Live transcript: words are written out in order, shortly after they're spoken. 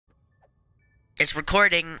It's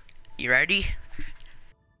recording. You ready?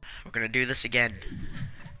 We're gonna do this again.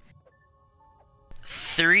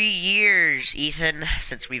 3 years, Ethan,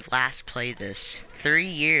 since we've last played this. 3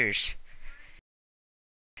 years.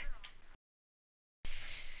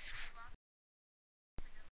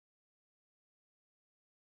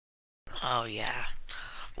 Oh yeah.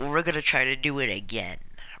 Well, we're gonna try to do it again.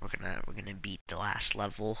 We're gonna beat the last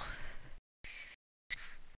level.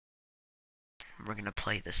 We're gonna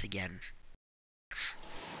play this again.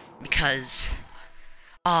 Because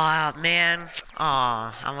aw, man.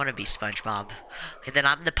 Aw, I wanna be SpongeBob. Okay, then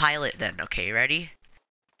I'm the pilot then. Okay, ready?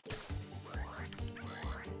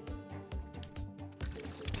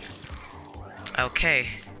 Okay.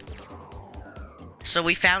 So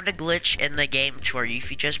we found a glitch in the game to where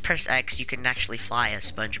if you just press X, you can actually fly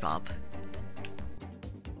as SpongeBob.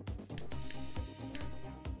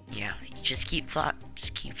 Yeah, you just keep flying.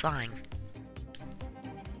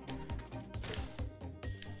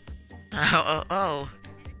 Oh.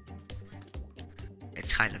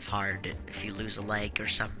 It's kind of hard if you lose a leg or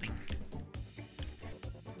something.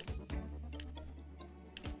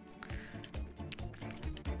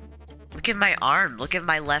 Look at my arm. Look at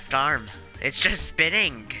my left arm. It's just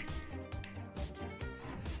spinning.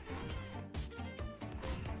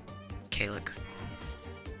 Okay, look.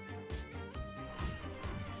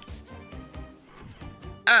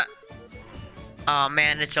 Oh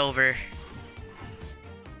man, it's over.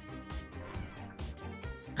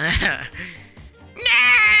 No!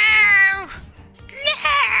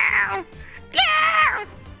 No! No!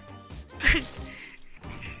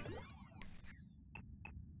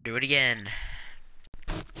 Do it again.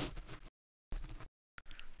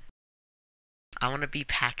 I want to be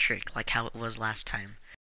Patrick, like how it was last time.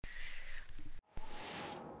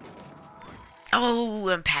 Oh,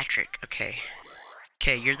 I'm Patrick. Okay.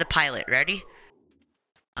 Okay, you're the pilot. Ready?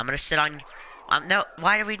 I'm gonna sit on... no,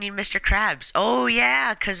 why do we need Mr. Krabs? Oh,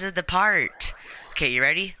 yeah, because of the part. Okay, you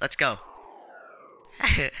ready? Let's go.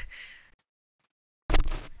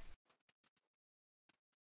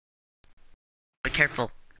 Be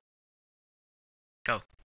careful. Go.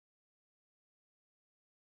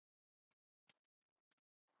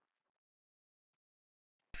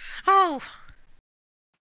 Oh!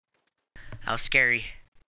 That was scary.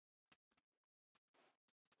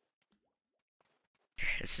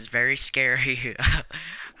 This is very scary.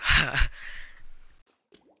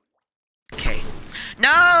 Okay.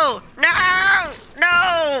 No! No!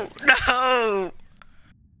 No! No!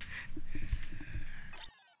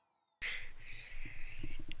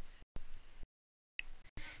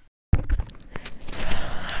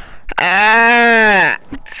 Ah!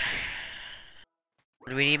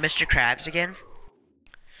 Do we need Mr. Krabs again?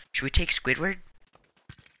 Should we take Squidward?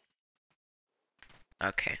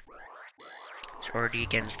 Okay. It's already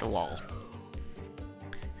against the wall.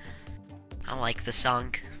 I like the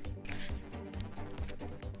song.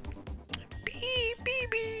 Beep, beep,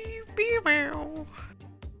 beep, beep, meow.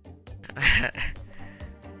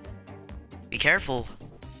 Be careful.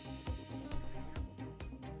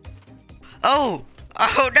 Oh!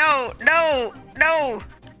 Oh no! No! No!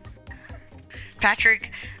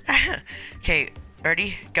 Patrick! Okay,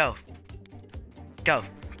 ready? Go. Go.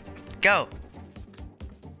 Go.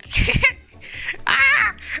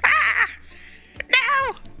 Ah! Ah!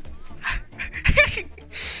 No!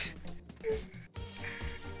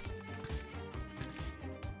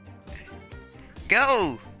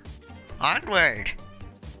 Go! Onward!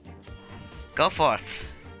 Go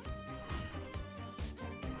forth.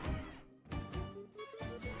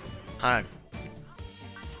 Hold on.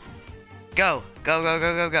 Go! Go, go,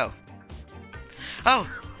 go, go, go. Oh!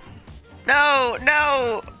 No!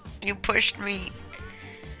 No! You pushed me.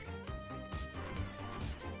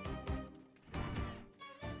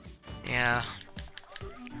 Yeah.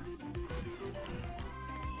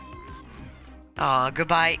 Aw,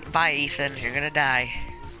 goodbye. Bye, Ethan. You're gonna die.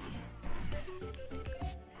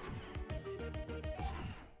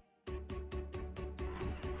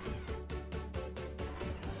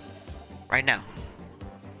 Right now.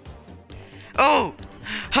 Oh!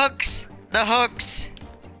 Hooks! The hooks!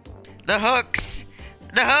 The hooks!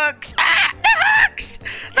 The hooks! Ah! The hooks!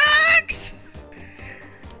 The hooks!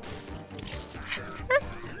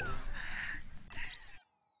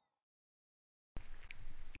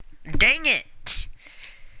 Dang it!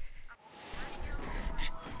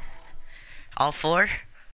 All four?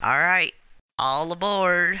 Alright. All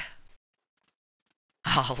aboard.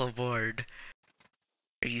 All aboard.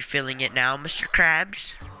 Are you feeling it now, Mr.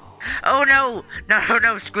 Krabs? Oh no! No,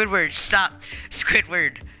 no, Squidward, stop!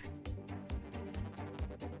 Squidward!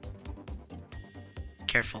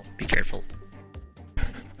 Careful, be careful.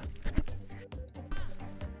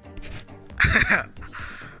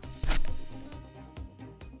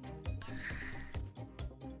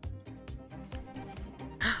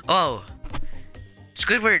 Oh,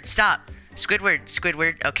 Squidward, stop. Squidward,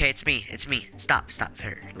 Squidward. Okay, it's me. It's me. Stop, stop.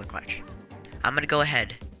 Here, look, watch. I'm gonna go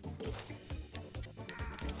ahead.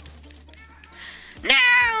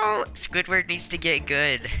 No! Squidward needs to get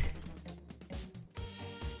good.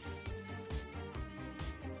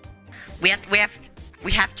 We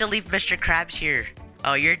have to leave Mr. Krabs here.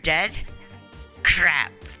 Oh, you're dead?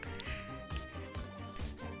 Crap.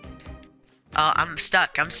 Oh, I'm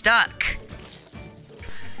stuck. I'm stuck.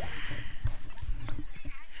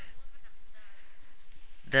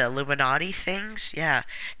 The Illuminati things? Yeah.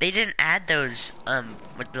 They didn't add those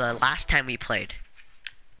with the last time we played.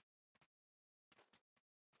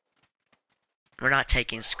 We're not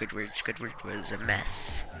taking Squidward. Squidward was a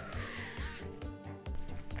mess.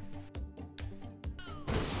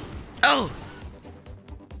 Oh!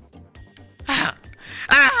 Ah!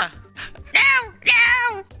 Ah! No!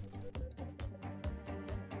 No!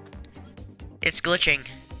 It's glitching.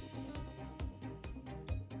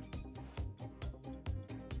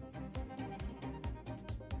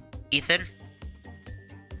 Ethan?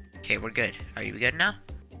 Okay, we're good. Are you good now?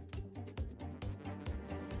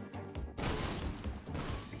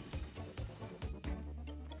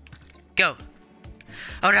 Go.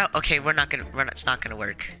 Oh no, okay, it's not gonna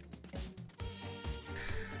work.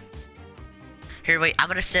 Here, wait, I'm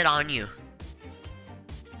gonna sit on you.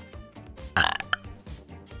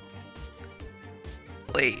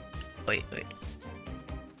 Wait.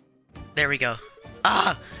 There we go.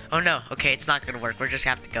 Ah! Oh no, okay, it's not gonna work. We're just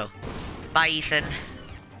gonna have to go. Bye, Ethan.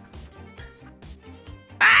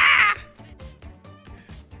 Ah!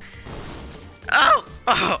 Oh!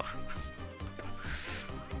 Oh!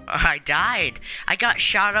 I died. I got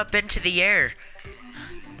shot up into the air.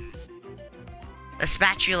 A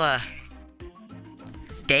spatula.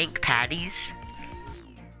 Dank patties.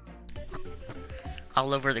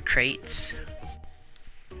 All over the crates.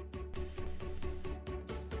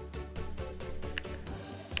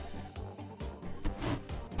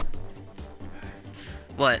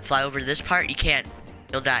 What? Fly over this part? You can't.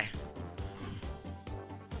 You'll die.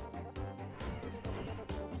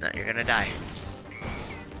 No, you're gonna die.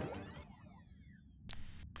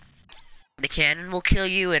 The cannon will kill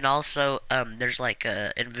you, and also, there's like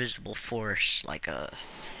a invisible force, like a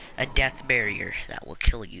death barrier that will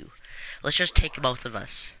kill you. Let's just take both of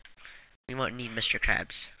us. We won't need Mr.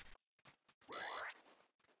 Krabs.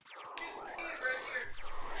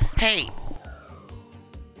 Hey!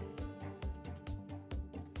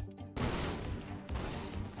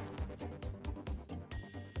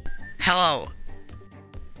 Hello!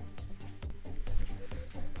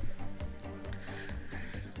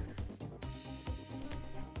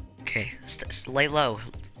 Okay, lay low.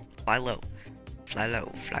 Fly low. Fly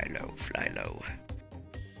low, fly low, fly low.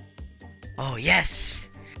 Oh, yes!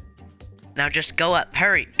 Now just go up.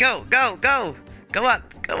 Hurry. Go, go, go! Go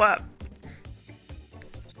up, go up.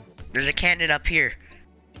 There's a cannon up here.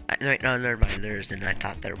 Wait, no, never mind. There isn't. I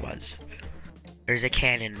thought there was. There's a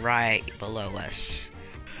cannon right below us.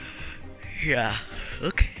 Yeah.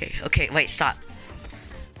 Okay. Okay, wait, stop.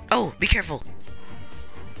 Oh, be careful.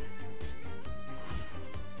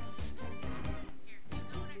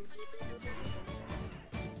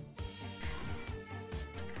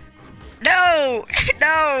 No!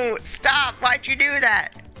 No! Stop! Why'd you do that?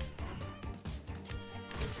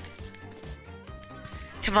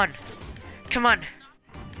 Come on. Come on.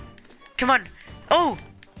 Come on. Oh!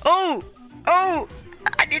 Oh! Oh!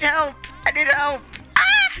 I need help! I need help!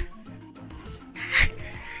 Ah!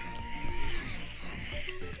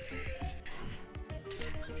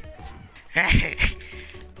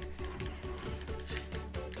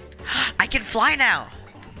 I can fly now!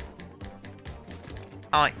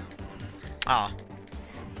 Oh, oh.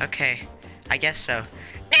 Okay. I guess so.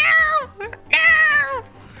 No! No!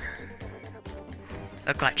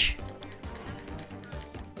 Look, watch.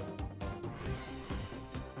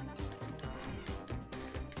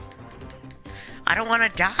 I don't want to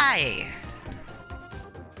die.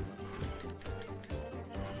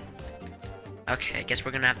 Okay, I guess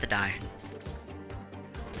we're gonna have to die.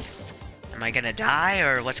 Am I gonna die,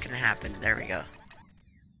 or what's gonna happen? There we go.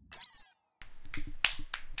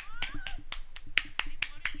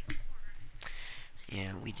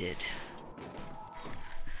 Yeah, we did.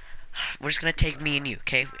 We're just gonna take me and you,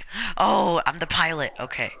 okay? Oh, I'm the pilot.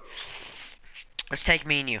 Okay. Let's take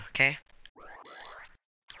me and you, okay?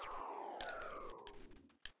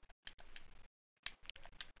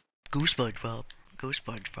 Go SpongeBob. Go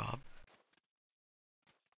SpongeBob.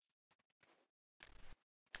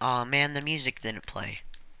 Aw, man, the music didn't play.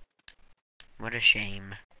 What a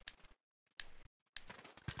shame.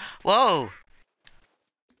 Whoa!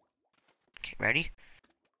 Okay, ready?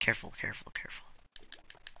 Careful, careful, careful.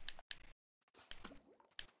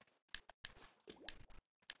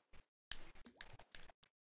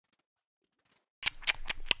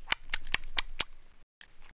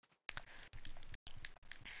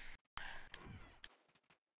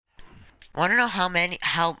 Wanna know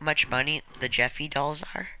how much money the Jeffy dolls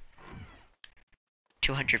are?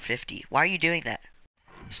 250. Why are you doing that?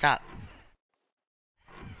 Stop.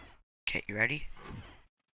 Okay, you ready?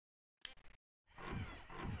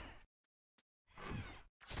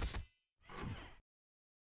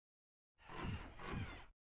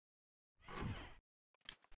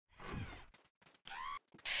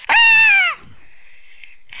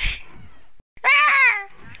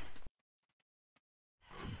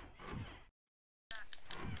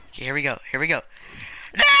 Okay, here we go. Here we go.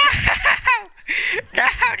 No! No,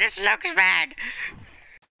 this looks bad.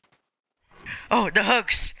 Oh, the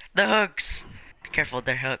hooks. The hooks. Be careful,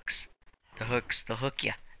 they're hooks. The hooks. They'll hook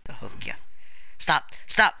ya. They'll hook ya. Stop.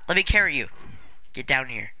 Stop. Let me carry you. Get down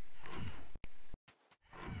here.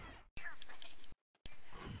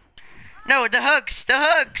 No, the hooks. The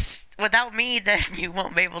hooks. Without me, then you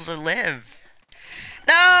won't be able to live.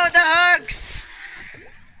 No, the hooks.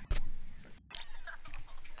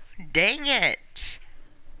 Dang it.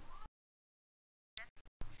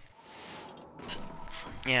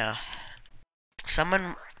 Yeah.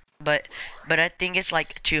 Someone, but I think it's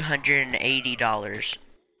like $280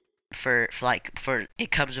 for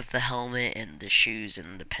it comes with the helmet and the shoes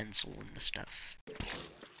and the pencil and the stuff.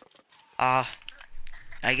 I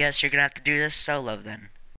guess you're gonna have to do this solo then.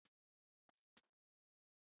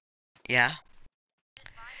 Yeah.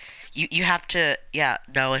 You have to. Yeah.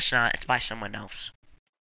 No, it's not. It's by someone else.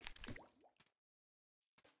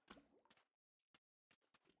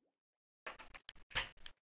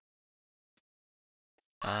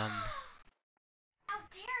 How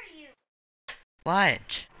dare you?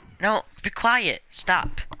 What? No, be quiet.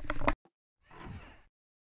 Stop.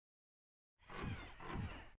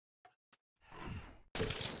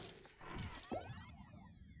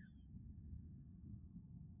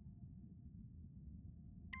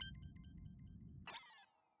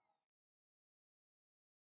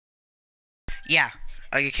 Yeah.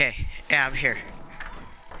 Okay. Yeah, I'm here.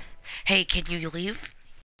 Hey, can you leave?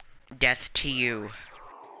 Death to you.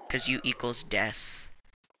 Because you equals death.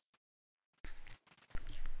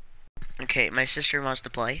 Okay, my sister wants to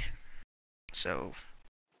play. So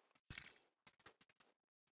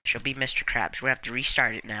she'll be Mr. Krabs. We have to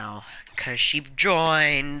restart it now. Because she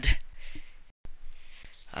joined.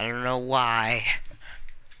 I don't know why.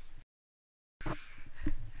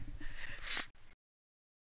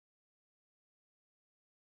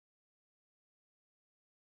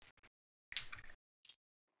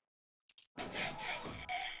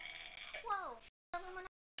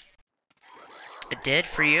 It did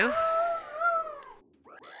for you?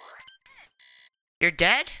 You're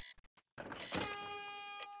dead?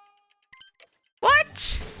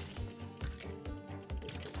 What?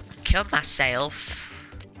 Killed myself.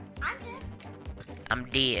 I'm dead. I'm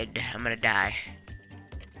dead. I'm gonna die.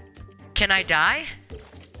 Can I die?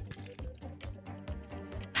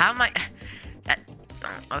 How am I? That.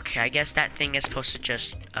 Okay, I guess that thing is supposed to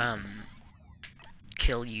just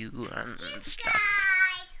kill you and stuff. Die.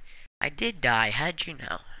 I did die. How'd you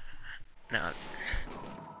know? No.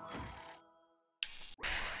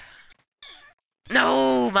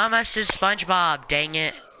 No, Mama says SpongeBob. Dang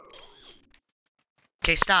it.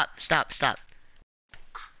 Okay, stop.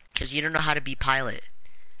 Because you don't know how to be pilot.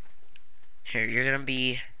 Here, you're gonna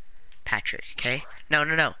be Patrick, okay? No.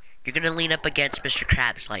 You're gonna lean up against Mr.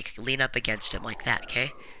 Krabs, like, lean up against him like that,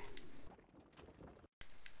 okay?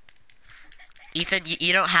 Ethan,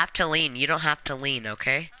 you don't have to lean. You don't have to lean,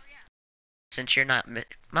 okay? Since you're not...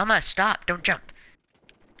 Mama, stop. Don't jump.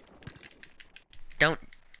 Don't...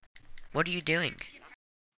 What are you doing?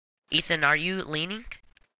 Ethan, are you leaning?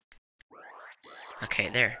 Okay,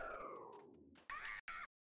 there.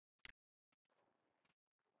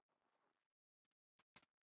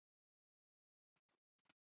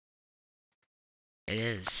 It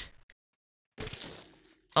is.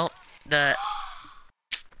 Oh, the...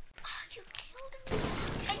 You killed him.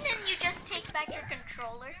 And then you just take back your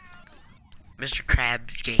controller. Mr.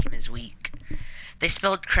 Krabs' game is weak. They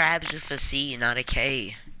spelled crabs with a C, not a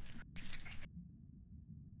K.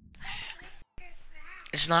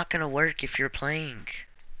 It's not gonna work if you're playing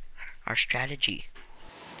our strategy.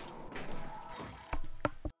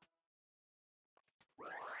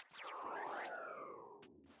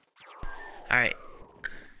 Alright.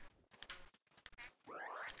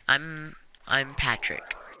 I'm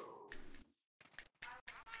Patrick.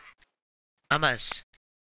 I'm us.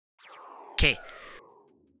 Okay.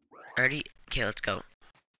 Ready? Okay, let's go.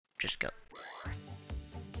 Just go.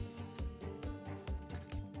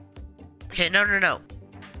 Okay, no.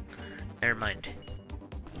 Never mind.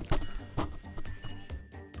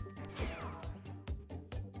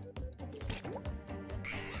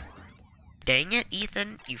 Dang it,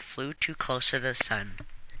 Ethan. You flew too close to the sun.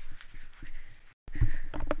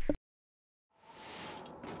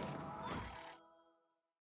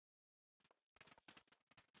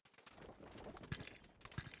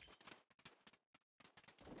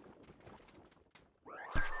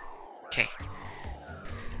 Okay.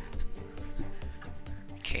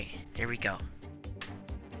 Okay, there we go.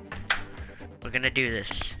 We're gonna do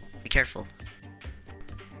this. Be careful.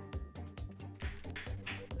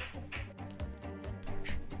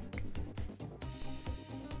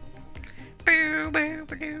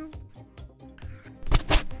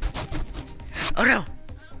 Oh no!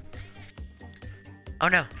 Oh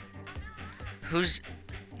no! Who's...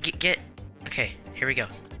 Get... Okay, here we go.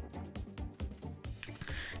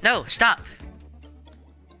 No, stop!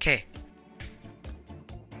 Okay.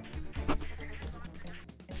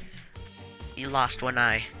 You lost one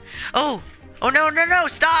eye. Oh! Oh no!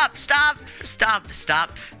 Stop! Stop!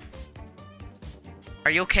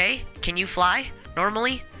 Are you okay? Can you fly?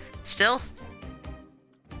 Normally? Still?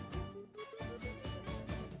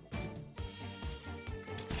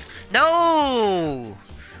 No!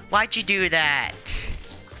 Why'd you do that?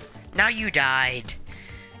 Now you died.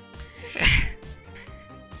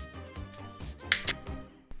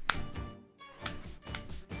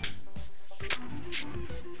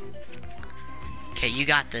 Okay, you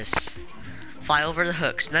got this. Fly over the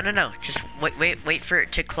hooks. No. Just wait for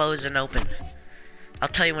it to close and open. I'll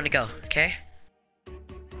tell you when to go, okay?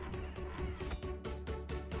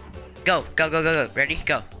 Go. Ready?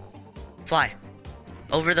 Go. Fly.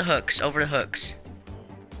 Over the hooks.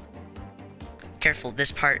 Careful,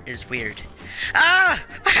 this part is weird. Ah!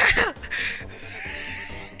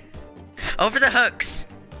 Over the hooks.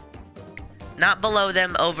 Not below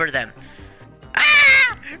them, over them.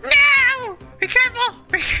 Ah! No! Be careful!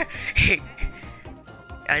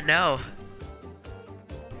 I know.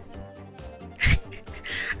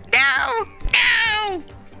 No!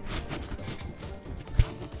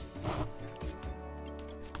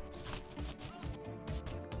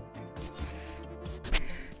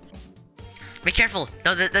 Be careful.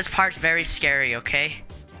 No, this part's very scary, okay?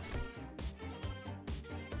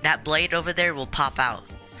 That blade over there will pop out.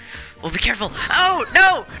 Well, be careful. Oh,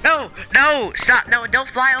 no! Stop. No, don't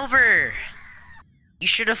fly over. You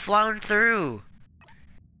should have flown through.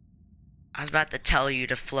 I was about to tell you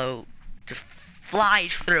to fly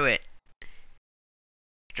through it.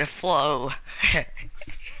 To flow. I'm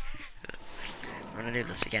gonna do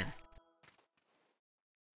this again.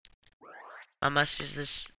 Must is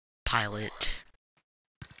this pilot.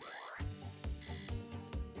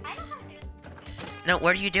 I know how to do it. No,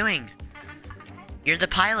 what are you doing? You're the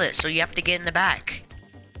pilot, so you have to get in the back.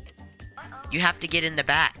 You have to get in the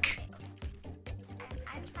back.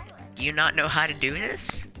 I'm pilot. Do you not know how to do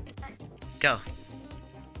this? Go.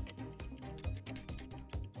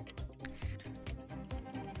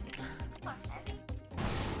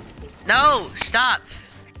 No! Stop!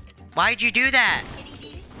 Why'd you do that?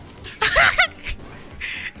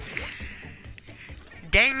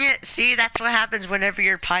 Dang it! See, that's what happens whenever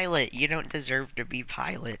you're pilot. You don't deserve to be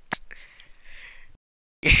pilot.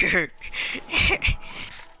 You're...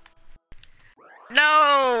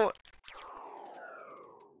 No!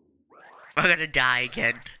 I'm gonna die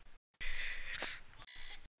again.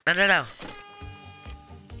 No.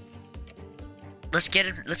 Let's get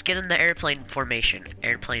in the airplane formation.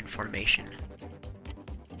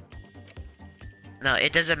 No,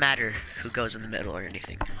 it doesn't matter who goes in the middle or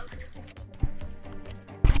anything.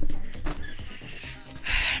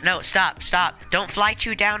 No, stop. Don't fly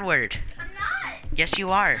too downward. I'm not. Yes, you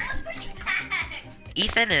are. I'm pushing back.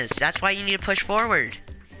 Ethan is. That's why you need to push forward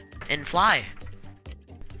and fly.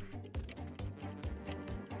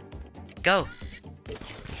 Go.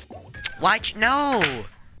 Why'd you? No.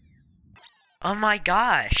 Oh my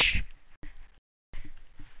gosh.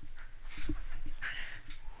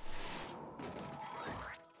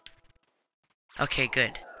 Okay,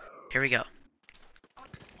 good. Here we go.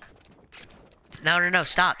 No,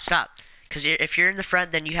 stop. Because if you're in the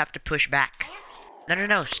front, then you have to push back.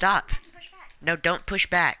 No, stop. No, don't push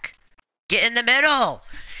back. Get in the middle.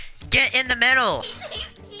 Get in the middle.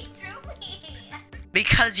 He threw me.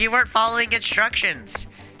 Because you weren't following instructions.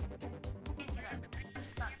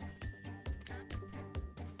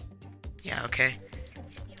 Yeah, okay.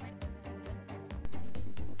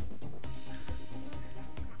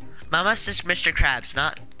 Mama says Mr. Krabs,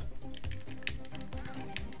 not...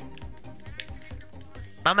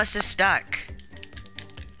 Mama says stuck.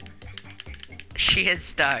 She is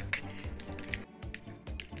stuck.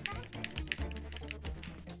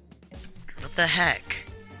 What the heck?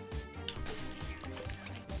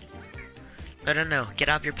 I don't know. Get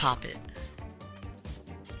off your poppet.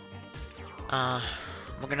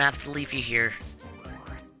 We're gonna have to leave you here.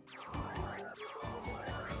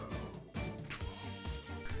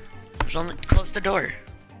 There's only close the door.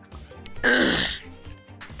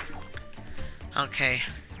 Okay.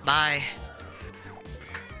 Bye.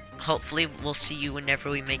 Hopefully we'll see you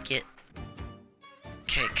whenever we make it.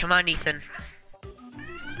 Okay, come on, Ethan.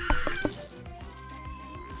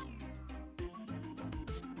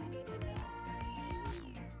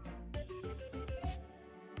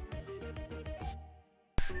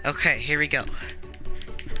 Okay, here we go.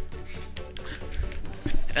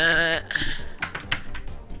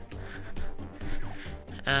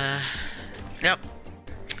 Nope.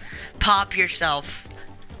 Pop yourself.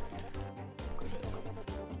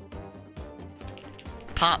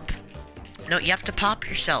 Pop. No, you have to pop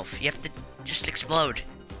yourself. You have to just explode.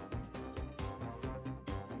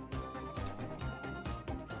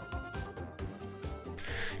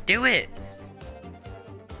 Do it.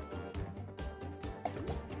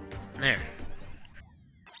 There.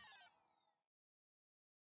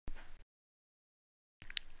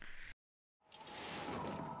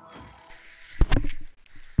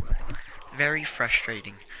 Very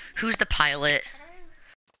frustrating. Who's the pilot?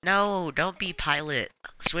 No, don't be pilot.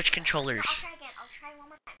 Switch controllers. I'll try again. I'll try one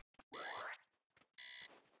more time.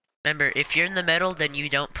 Remember, if you're in the middle, then you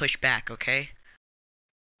don't push back, okay?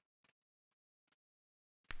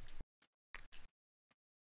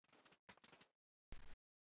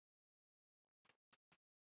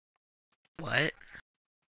 What?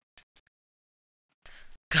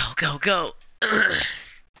 Go, go, go!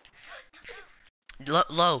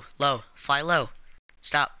 Low, low. Fly low.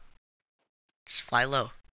 Stop. Just fly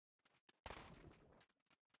low.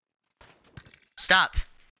 Stop.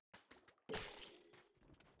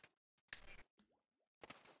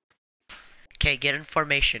 Okay, get in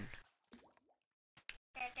formation.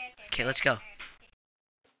 Okay, let's go.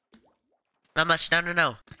 Mama, no, no,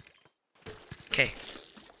 no. Okay.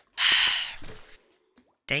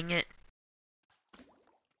 Dang it.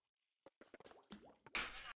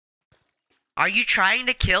 Are you trying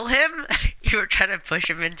to kill him? You were trying to push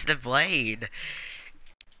him into the blade.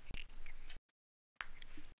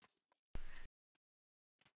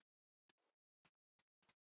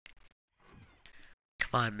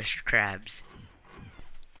 Come on, Mr. Krabs.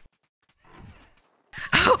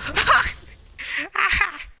 Oh! What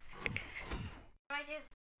do I do?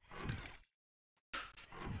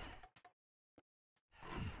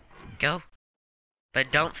 Go.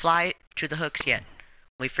 But don't fly to the hooks yet.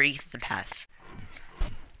 Wait for Ethan to pass.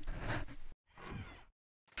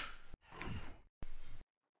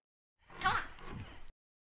 Come on.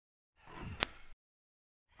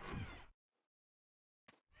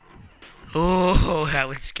 Oh, that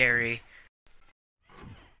was scary.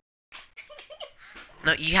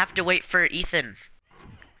 No, you have to wait for Ethan.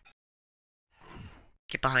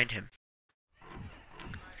 Get behind him.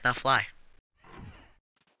 Now fly.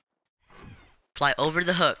 Fly over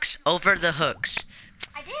the hooks. Over the hooks.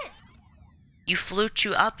 I did. You flew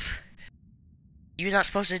to up. You're not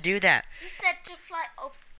supposed to do that. You said to fly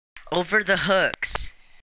Over the hooks.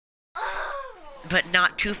 Oh. But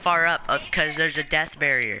not too far up because there's a death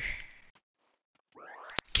barrier.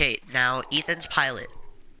 Okay, now Ethan's pilot.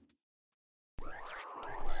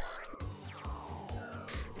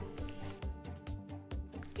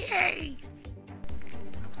 Yay!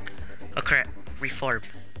 Oh crap, reform.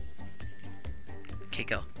 Okay,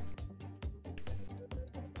 go.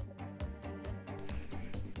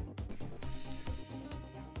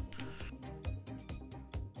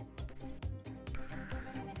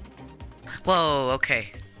 Whoa,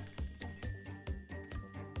 okay.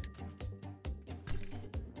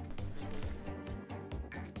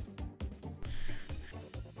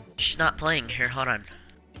 She's not playing. Here, hold on.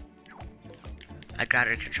 I got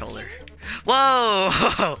her controller. Whoa!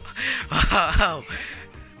 Whoa!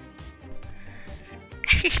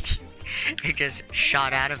 It just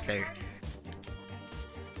shot out of there.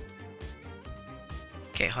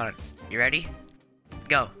 Okay, hold on. You ready?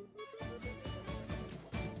 Go.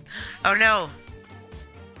 Oh no!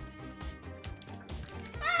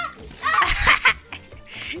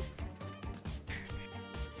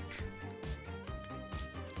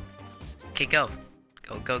 Okay, go.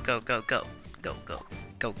 Go, go, go, go, go. Go, go.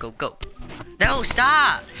 Go, go, go. No,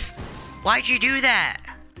 stop! Why'd you do that?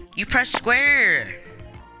 You press square.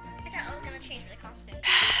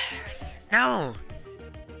 No.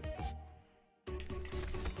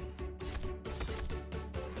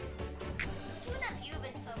 When have you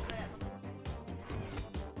been so good at looking?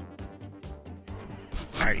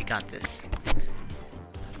 I already got this. Can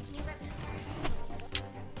you rip this?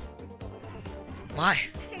 Why?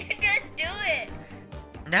 Just do it.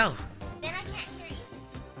 No. Then I can't hear you.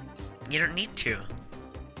 You don't need to.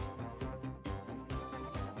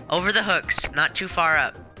 Over the hooks, not too far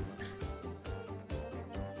up.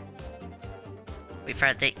 Wait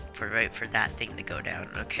for that thing to go down.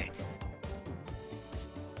 Okay.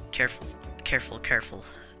 Careful, careful, careful.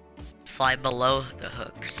 Fly below the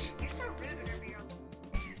hooks. You're so rude whenever you're on.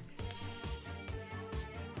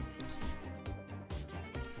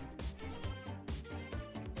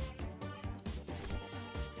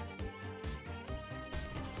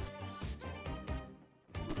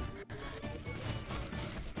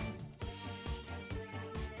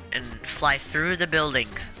 And fly through the building.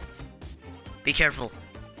 Be careful.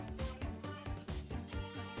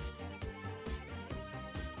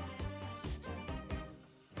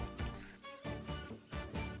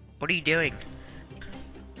 What are you doing?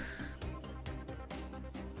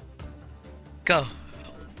 Go.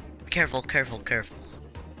 Careful, careful, careful.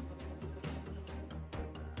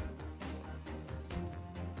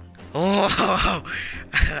 Oh,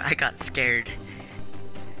 I got scared.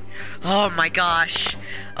 Oh my gosh.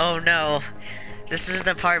 Oh no. This is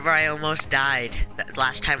the part where I almost died. That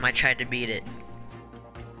last time I tried to beat it.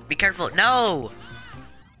 Be careful. No!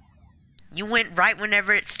 You went right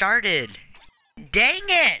whenever it started. Dang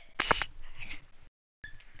it!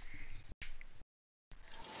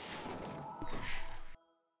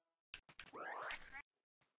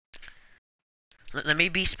 Let me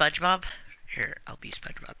be SpongeBob. Here, I'll be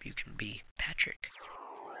SpongeBob. You can be Patrick.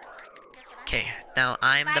 Okay, now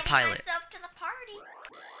I'm the pilot. Myself to the party.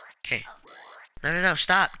 Okay. No,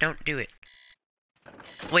 stop. Don't do it.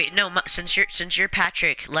 Wait, no, since you're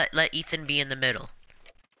Patrick, let Ethan be in the middle.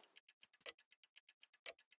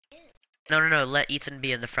 No, let Ethan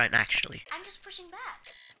be in the front actually. I'm just pushing back.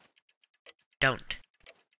 Don't.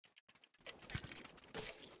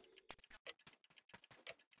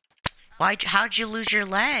 How'd you lose your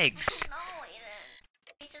legs? No,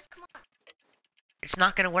 Aiden. Hey, just come on. It's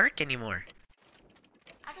not gonna work anymore.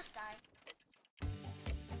 I just died.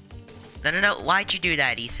 No, why'd you do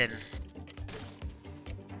that, Ethan?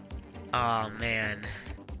 Oh man.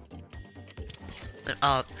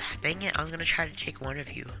 Oh, dang it, I'm gonna try to take one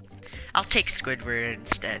of you. I'll take Squidward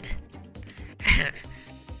instead.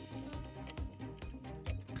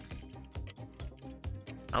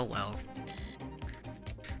 Oh well.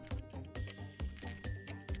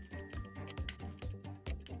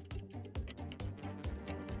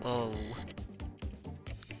 Whoa.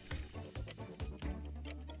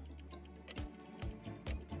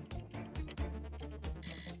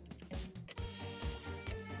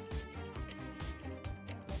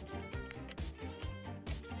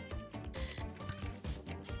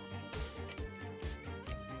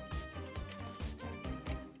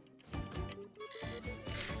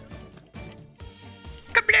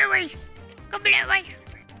 Kablowy! Kablowy!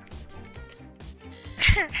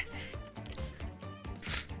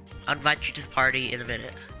 I'll invite you to the party in a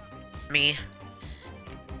minute. Me?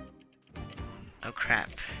 Oh crap.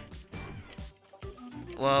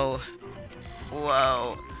 Whoa.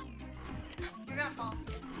 Whoa. You're gonna fall.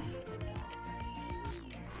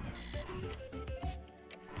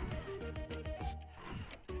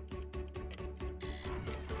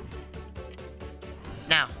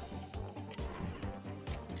 Now.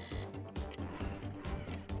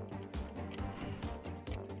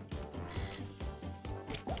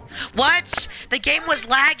 What? The game was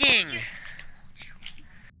lagging!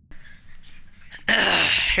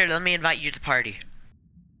 Here, let me invite you to the party.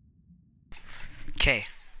 Okay.